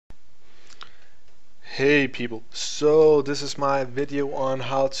Hey people, so this is my video on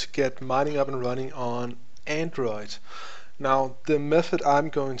how to get mining up and running on Android. Now the method I'm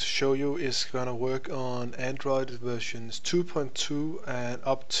going to show you is going to work on Android versions 2.2 and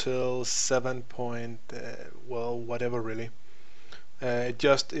up till 7. Well, whatever really.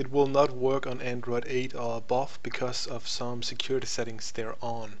 It will not work on Android 8 or above because of some security settings they're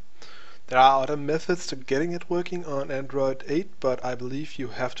on. There are other methods to getting it working on Android 8, but I believe you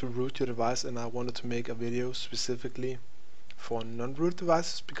have to root your device, and I wanted to make a video specifically for non-root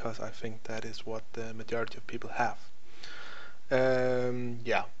devices because I think that is what the majority of people have.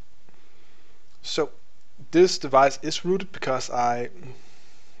 Yeah. So this device is rooted because I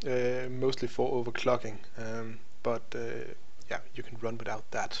mostly for overclocking, but yeah, you can run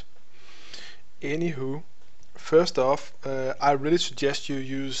without that. Anywho. First off, I really suggest you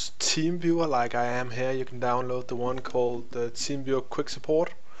use Teamviewer like I am here. You can download the one called the Teamviewer Quick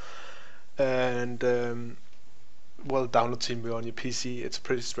Support, and well, download Teamviewer on your PC. It's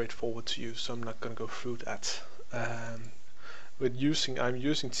pretty straightforward to use, so I'm not going to go through that. I'm using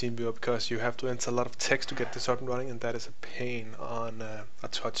Teamviewer because you have to enter a lot of text to get this up and running, and that is a pain on a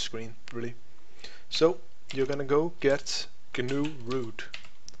touch screen, really. So you're going to go get GNURoot.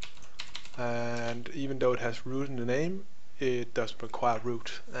 And even though it has root in the name, it doesn't require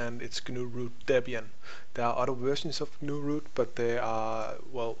root, and it's GNURoot Debian. There are other versions of GNURoot, but they are,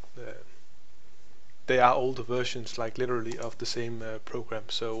 well, they are older versions, like literally of the same program,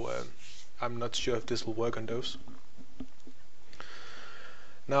 so I'm not sure if this will work on those.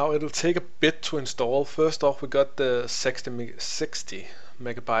 Now it'll take a bit to install. First off, we got the 60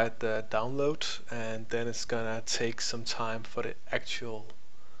 megabyte download, and then it's gonna take some time for the actual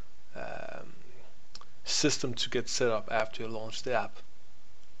system to get set up after you launch the app.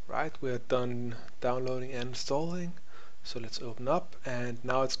 Right, we're done downloading and installing, so let's open up, and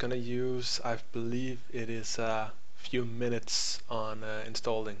now it's gonna use, I believe it is a few minutes on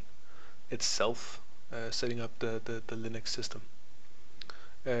installing itself, setting up the Linux system.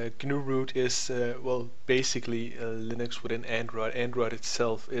 GNURoot is well, basically Linux within Android. Android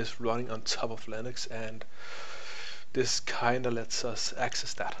itself is running on top of Linux, and this kinda lets us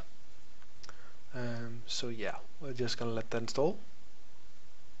access that. So yeah, we're just gonna let that install.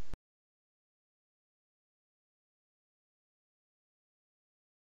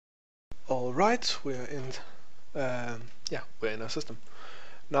 Alright, we're in we're in our system.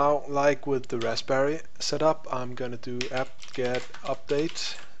 Now, like with the Raspberry setup, I'm gonna do apt-get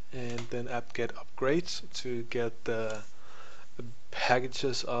update and then apt-get upgrade to get the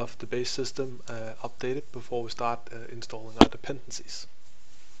packages of the base system updated before we start installing our dependencies.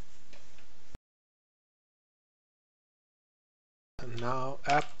 And now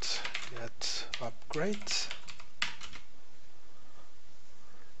apt-get upgrade.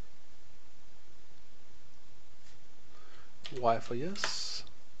 Y for yes.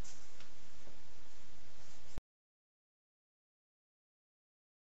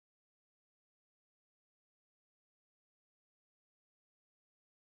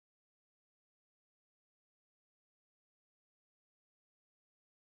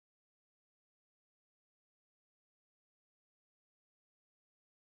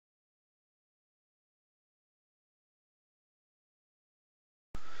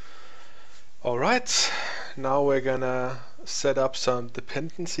 Alright, now we're gonna set up some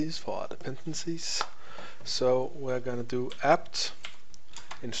dependencies for our dependencies. So we're gonna do apt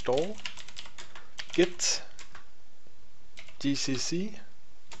install git gcc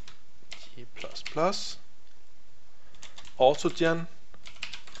g++ autogen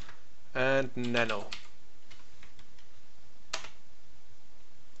and nano.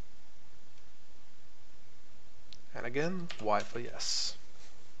 And again, Y for yes.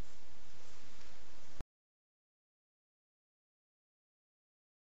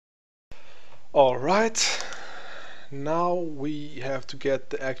 Alright, now we have to get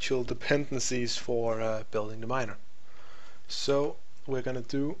the actual dependencies for building the miner. So we're gonna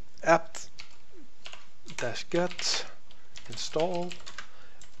do apt-get install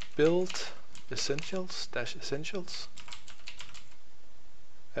build essentials -essentials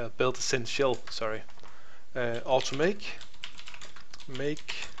build essential, sorry, auto make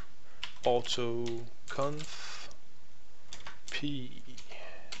autoconf p-kt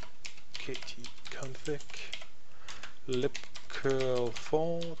config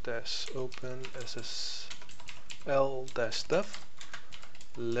libcurl4 -open ssl -dev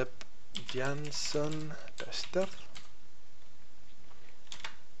libjanson -dev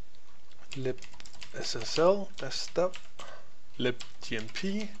libssl -dev libgmp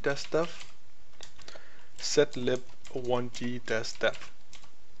 -dev setlib1g -dev.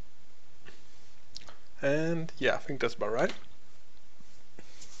 And yeah, I think that's about right.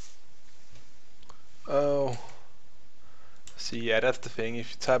 Oh, see, yeah, that's the thing.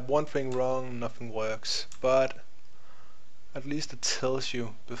 If you type one thing wrong, nothing works. But at least it tells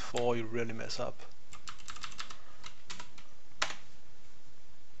you before you really mess up.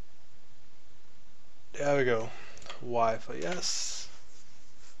 There we go. Y for yes.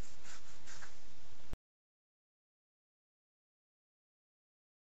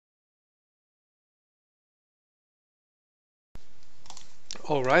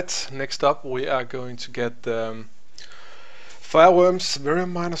 Alright, next up we are going to get Fireworm's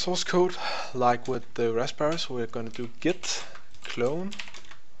Verium miner source code. Like with the Raspberries, we're going to do git clone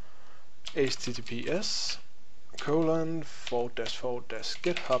https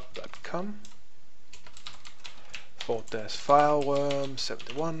 ://github.com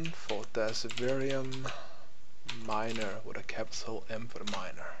 /fireworm71 /Verium miner with a capital M for the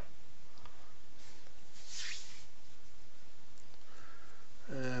miner.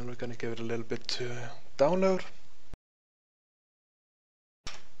 And we're going to give it a little bit to download.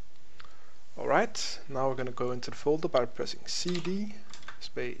 Alright, now we're going to go into the folder by pressing cd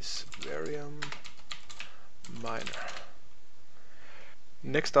space Verium miner.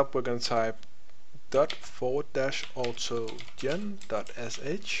 Next up we're going to type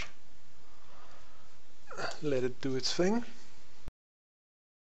 ./autogen.sh. Let it do its thing.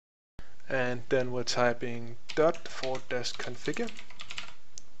 And then we're typing ./configure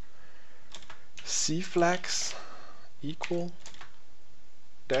cflags equal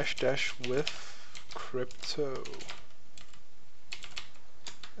 -- with crypto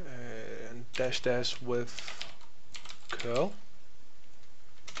and -- with curl.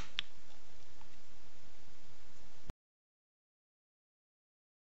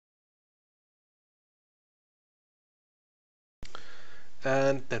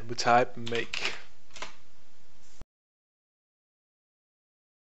 And then we type make.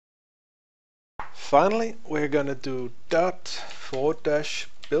 Finally, we're gonna do ./build.sh.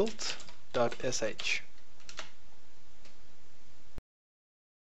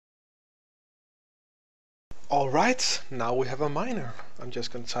 Alright, now we have a miner. I'm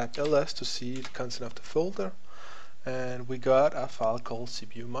just gonna type ls to see the content of the folder, and we got a file called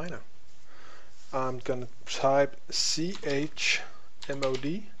cpuminer. I'm gonna type chmod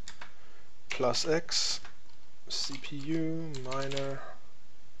 +x cpuminer,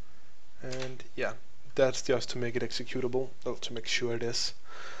 and yeah, that's just to make it executable, or to make sure it is.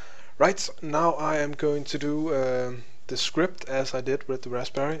 Right, now I am going to do the script as I did with the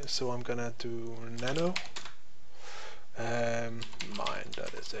Raspberry, so I'm gonna do nano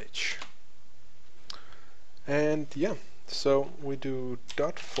mine.sh. And yeah, so we do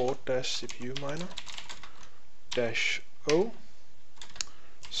 ./cpuminer -o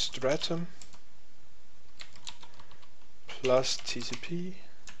stratum plus tcp :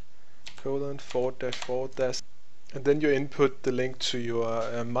 //, and then you input the link to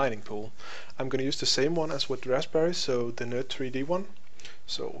your mining pool. I'm going to use the same one as with the Raspberry, so the Nerd3D one.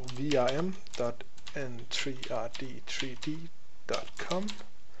 So Verium.n3rd3d.com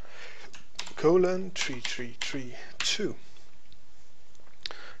 :3332,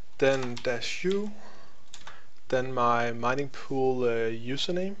 then -u, then my mining pool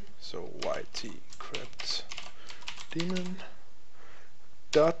username, so ytcryptdaemon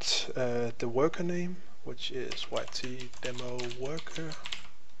dot the worker name, which is ytdemoworker,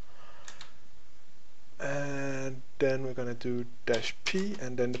 and then we're gonna do -p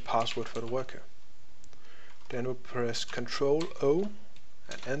and then the password for the worker. Then we press Ctrl-O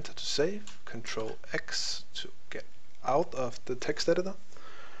and enter to save, Ctrl-X to get out of the text editor.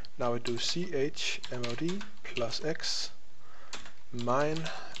 Now we do chmod +x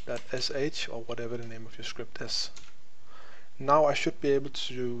mine.sh, or whatever the name of your script is. Now I should be able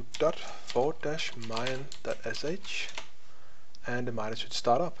to do ./mine.sh, and the miner should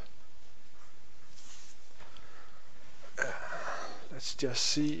start up. Let's just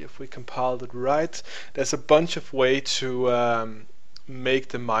see if we compiled it right. There's a bunch of ways to make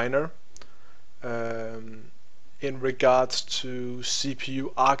the miner in regards to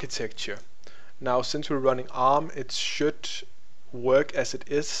CPU architecture. Now, since we're running ARM, it should work as it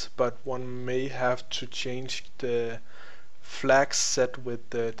is, but one may have to change the flags set with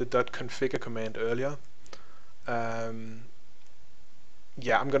the .configure command earlier.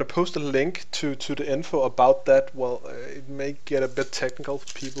 Yeah, I'm gonna post a link to the info about that. Well, it may get a bit technical for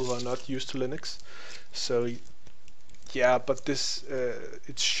people who are not used to Linux. So yeah, but this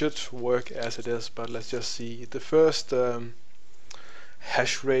it should work as it is. But let's just see. The first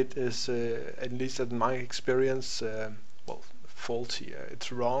hash rate is, at least in my experience, well, faulty. It's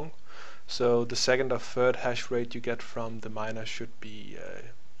wrong. So the second or third hash rate you get from the miner should be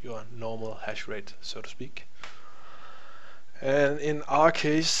your normal hash rate, so to speak. And in our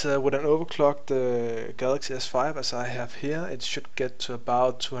case, with an overclocked Galaxy S5 as I have here, it should get to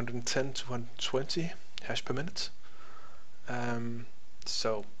about 210, 220 hash per minute.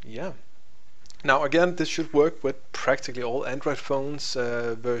 So yeah. Now again, this should work with practically all Android phones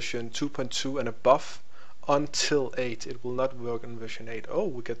version 2.2 and above until 8. It will not work on version 8. Oh,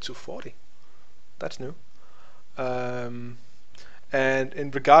 we get 240. That's new. And in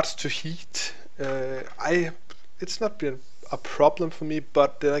regards to heat, it's not been a problem for me,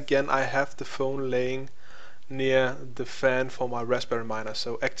 but then again I have the phone laying near the fan for my Raspberry miner,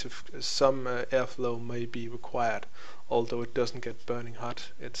 so some airflow may be required. Although it doesn't get burning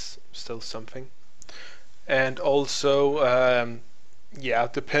hot, it's still something. And also, yeah,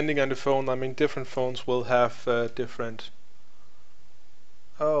 depending on the phone, I mean, different phones will have different...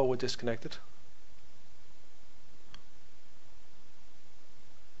 Oh, we're disconnected.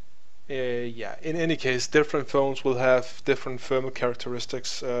 Yeah, in any case, different phones will have different thermal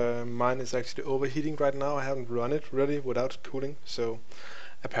characteristics. Mine is actually overheating right now. I haven't run it really without cooling, so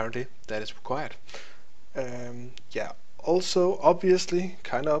apparently that is required. Yeah, also obviously,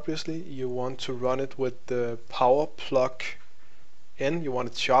 kind of obviously, you want to run it with the power plug in. You want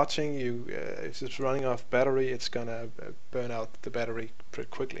it charging. If it's running off battery, it's gonna burn out the battery pretty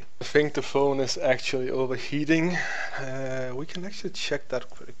quickly. I think the phone is actually overheating. We can actually check that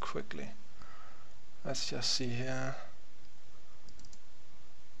pretty quickly. Let's just see here.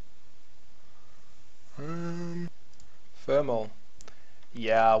 Thermal.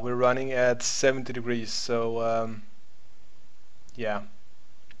 Yeah, we're running at 70 degrees, so yeah.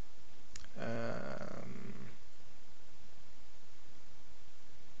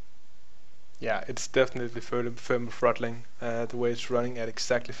 Yeah, it's definitely thermal throttling. The way it's running at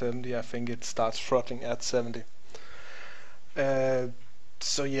exactly 70, I think it starts throttling at 70.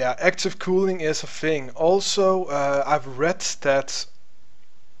 So yeah, active cooling is a thing. Also, I've read that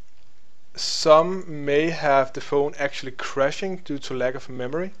some may have the phone actually crashing due to lack of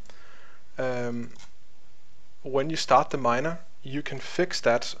memory. When you start the miner, you can fix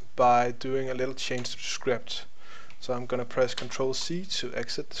that by doing a little change to the script. So I'm gonna press Ctrl+C to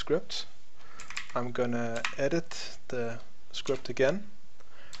exit the script. I'm gonna edit the script again.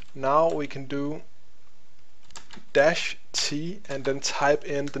 Now we can do -T and then type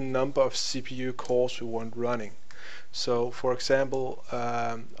in the number of CPU cores we want running. So for example,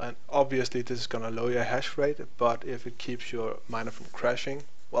 and obviously this is gonna lower your hash rate, but if it keeps your miner from crashing,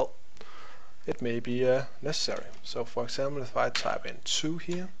 well, it may be necessary. So for example, if I type in 2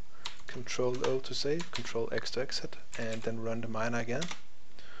 here, Ctrl+O to save, Ctrl+X to exit, and then run the miner again,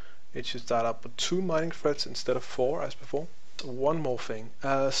 it should start up with 2 mining threads instead of 4 as before. One more thing,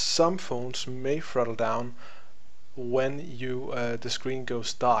 some phones may throttle down when the screen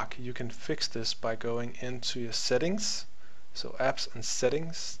goes dark. You can fix this by going into your settings, so apps and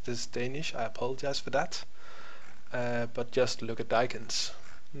settings. This is Danish, I apologize for that, but just look at icons.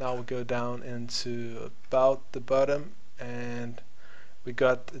 Now we go down into about the bottom and we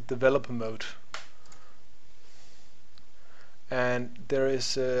got developer mode. And there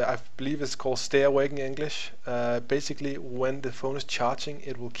is, I believe it's called stay awake in English. Basically, when the phone is charging,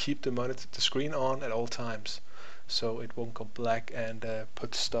 it will keep the screen on at all times, so it won't go black and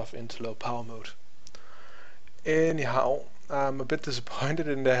put stuff into low power mode. Anyhow, I'm a bit disappointed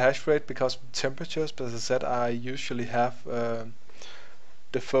in the hash rate because of the temperatures, but as I said, I usually have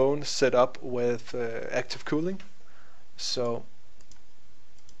the phone set up with active cooling, so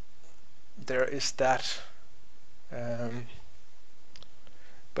there is that.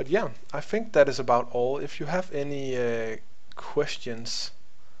 But yeah, I think that is about all. If you have any questions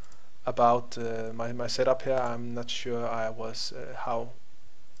about my setup here, I'm not sure I was how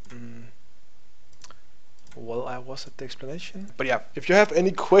well I was at the explanation. But yeah, if you have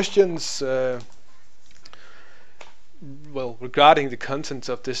any questions well, regarding the contents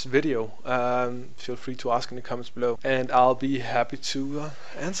of this video, feel free to ask in the comments below, and I'll be happy to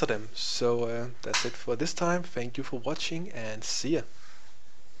answer them. So that's it for this time. Thank you for watching, and see ya.